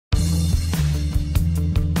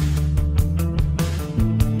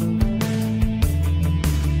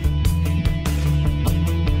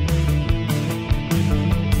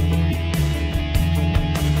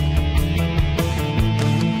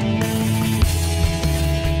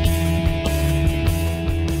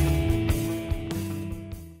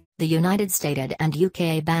The United States and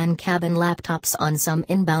UK ban cabin laptops on some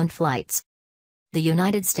inbound flights. The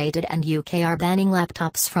United States and UK are banning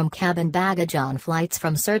laptops from cabin baggage on flights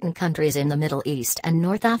from certain countries in the Middle East and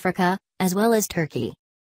North Africa, as well as Turkey.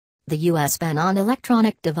 The US ban on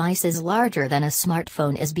electronic devices larger than a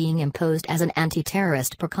smartphone is being imposed as an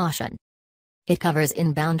anti-terrorist precaution. It covers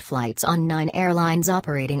inbound flights on 9 airlines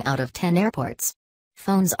operating out of 10 airports.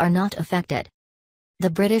 Phones are not affected.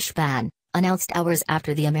 The British ban, announced hours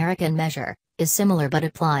after the American measure, is similar but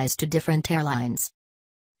applies to different airlines.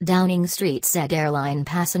 Downing Street said airline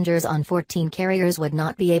passengers on 14 carriers would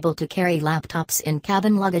not be able to carry laptops in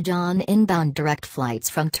cabin luggage on inbound direct flights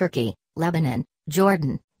from Turkey, Lebanon,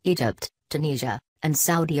 Jordan, Egypt, Tunisia, and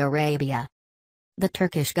Saudi Arabia. The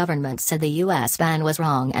Turkish government said the US ban was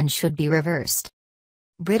wrong and should be reversed.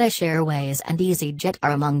 British Airways and EasyJet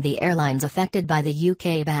are among the airlines affected by the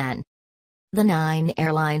UK ban. The 9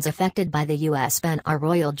 airlines affected by the US ban are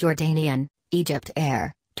Royal Jordanian, Egypt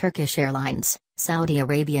Air, Turkish Airlines, Saudi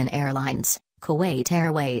Arabian Airlines, Kuwait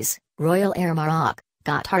Airways, Royal Air Maroc,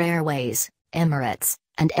 Qatar Airways, Emirates,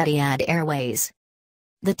 and Etihad Airways.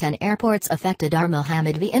 The 10 airports affected are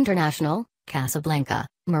Mohammed V International, Casablanca,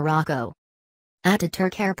 Morocco;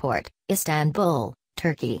 Ataturk Airport, Istanbul,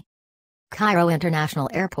 Turkey; Cairo International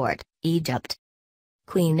Airport, Egypt;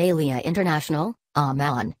 Queen Alia International,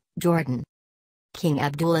 Amman, Jordan; King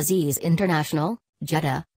Abdulaziz International,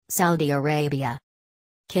 Jeddah, Saudi Arabia;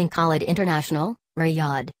 King Khalid International,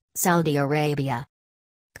 Riyadh, Saudi Arabia;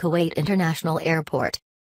 Kuwait International Airport;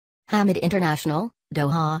 Hamad International,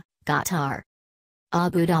 Doha, Qatar;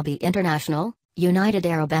 Abu Dhabi International, United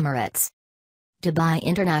Arab Emirates; Dubai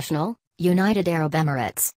International, United Arab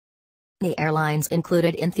Emirates. The airlines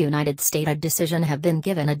included in the United States decision have been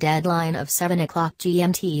given a deadline of 7 o'clock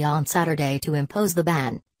GMT on Saturday to impose the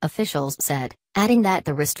ban, officials said, adding that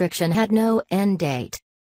the restriction had no end date.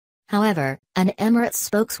 However, an Emirates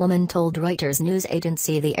spokeswoman told Reuters news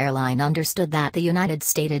agency the airline understood that the United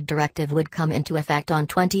States directive would come into effect on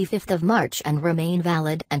 25 March and remain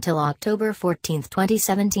valid until October 14,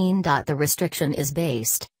 2017. The restriction is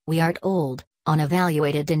based, we are told, on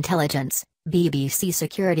evaluated intelligence, BBC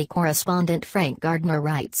security correspondent Frank Gardner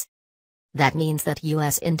writes. That means that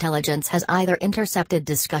U.S. intelligence has either intercepted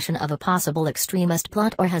discussion of a possible extremist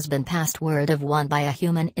plot or has been passed word of one by a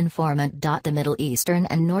human informant. The Middle Eastern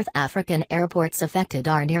and North African airports affected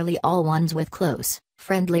are nearly all ones with close,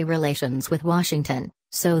 friendly relations with Washington,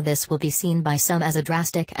 so this will be seen by some as a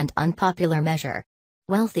drastic and unpopular measure.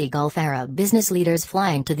 Wealthy Gulf Arab business leaders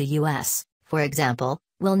flying to the U.S., for example,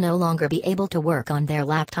 will no longer be able to work on their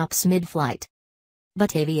laptops mid-flight.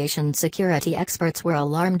 But aviation security experts were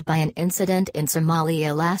alarmed by an incident in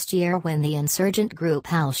Somalia last year when the insurgent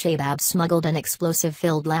group Al-Shabaab smuggled an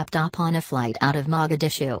explosive-filled laptop on a flight out of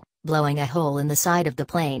Mogadishu, blowing a hole in the side of the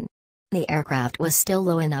plane. The aircraft was still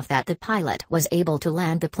low enough that the pilot was able to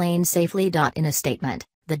land the plane safely. In a statement,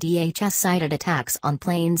 the DHS cited attacks on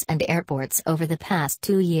planes and airports over the past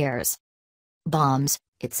 2 years. Bombs,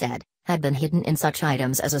 it said, had been hidden in such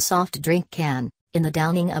items as a soft drink can, in the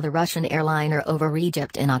downing of a Russian airliner over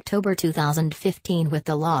Egypt in October 2015 with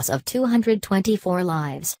the loss of 224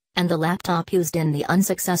 lives, and the laptop used in the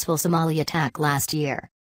unsuccessful Somali attack last year.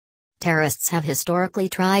 Terrorists have historically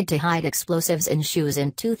tried to hide explosives in shoes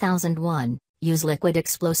in 2001, use liquid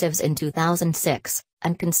explosives in 2006,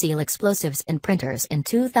 and conceal explosives in printers in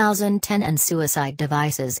 2010 and suicide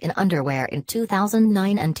devices in underwear in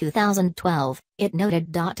 2009 and 2012, it noted.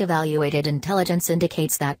 Evaluated intelligence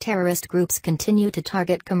indicates that terrorist groups continue to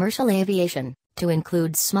target commercial aviation, to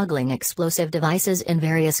include smuggling explosive devices in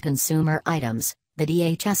various consumer items, the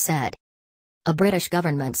DHS said. A British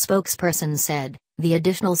government spokesperson said, the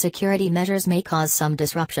additional security measures may cause some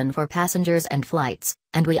disruption for passengers and flights,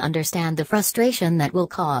 and we understand the frustration that will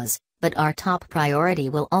cause, but our top priority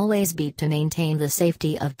will always be to maintain the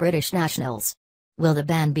safety of British nationals. Will the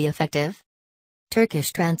ban be effective?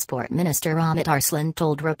 Turkish Transport Minister Ahmet Arslan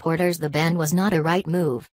told reporters the ban was not a right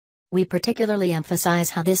move. We particularly emphasize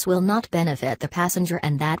how this will not benefit the passenger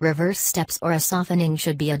and that reverse steps or a softening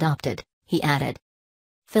should be adopted, he added.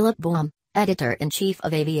 Philip Boehm, editor-in-chief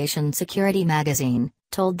of Aviation Security magazine,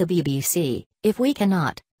 told the BBC, if we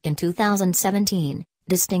cannot, in 2017,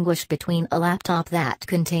 distinguish between a laptop that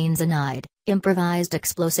contains an improvised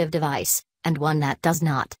explosive device, and one that does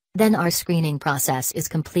not, then our screening process is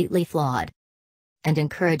completely flawed. And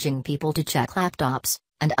encouraging people to check laptops,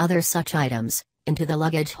 and other such items, into the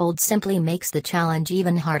luggage hold simply makes the challenge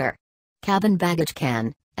even harder. Cabin baggage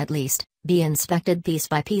can, at least, be inspected piece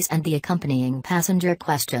by piece and the accompanying passenger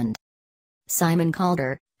questioned. Simon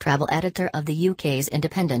Calder, travel editor of the UK's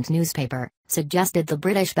independent newspaper, suggested the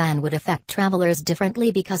British ban would affect travellers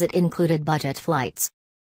differently because it included budget flights.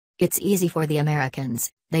 It's easy for the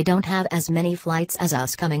Americans, they don't have as many flights as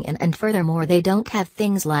us coming in, and furthermore they don't have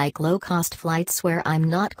things like low-cost flights where I'm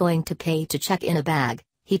not going to pay to check in a bag,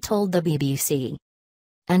 he told the BBC.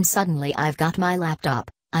 And suddenly I've got my laptop,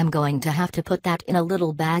 I'm going to have to put that in a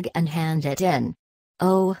little bag and hand it in.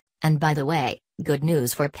 Oh, and by the way, good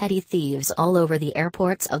news for petty thieves all over the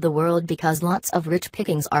airports of the world because lots of rich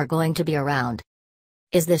pickings are going to be around.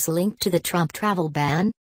 Is this linked to the Trump travel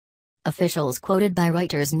ban? Officials quoted by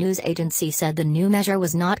Reuters news agency said the new measure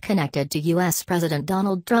was not connected to U.S. President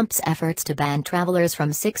Donald Trump's efforts to ban travelers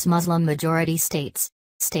from 6 Muslim-majority states.